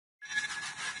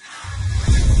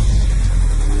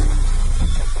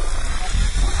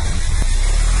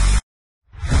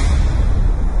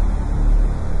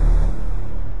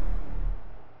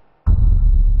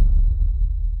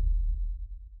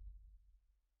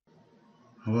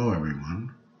Hello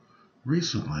everyone.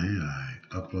 Recently I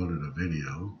uploaded a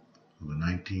video of a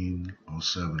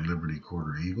 1907 Liberty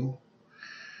Quarter Eagle,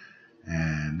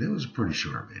 and it was a pretty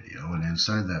short video, and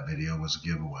inside that video was a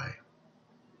giveaway.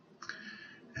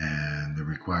 And the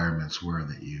requirements were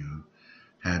that you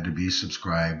had to be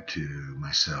subscribed to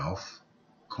myself,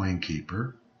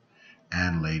 CoinKeeper,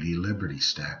 and Lady Liberty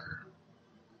Stacker.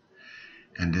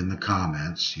 And in the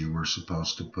comments you were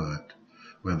supposed to put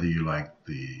whether you liked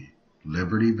the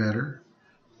Liberty better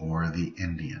or the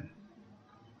Indian.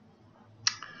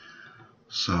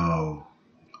 So,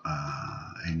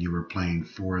 and you were playing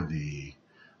for the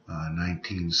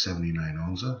 1979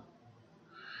 Onza,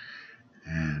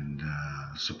 and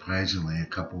surprisingly, a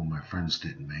couple of my friends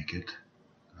didn't make it.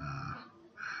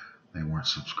 They weren't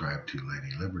subscribed to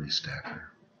Lady Liberty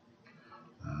Stacker.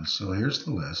 So here's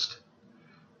the list.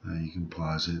 You can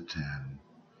pause it and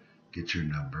get your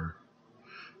number.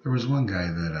 There was one guy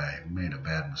that I made a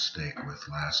bad mistake with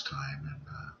last time, and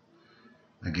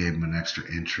I gave him an extra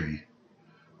entry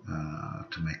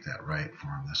to make that right for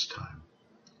him this time.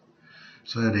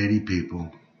 So I had 80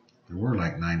 people. There were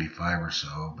like 95 or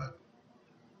so, but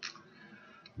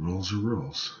rules are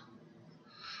rules.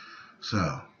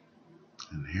 So,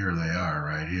 and here they are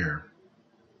right here.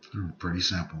 They're pretty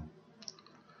simple.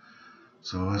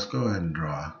 So let's go ahead and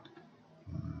draw.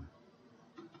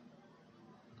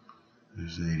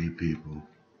 There's 80 people.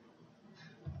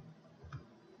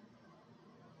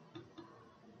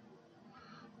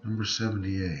 Number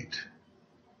 78.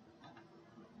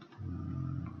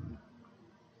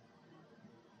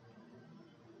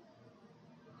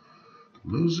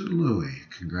 Loser Louie,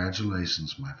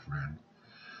 congratulations, my friend.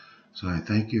 So I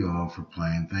thank you all for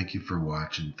playing. Thank you for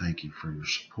watching. Thank you for your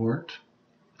support.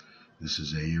 This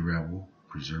is AuRebel,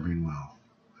 preserving wealth,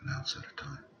 an ounce at a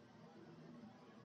time.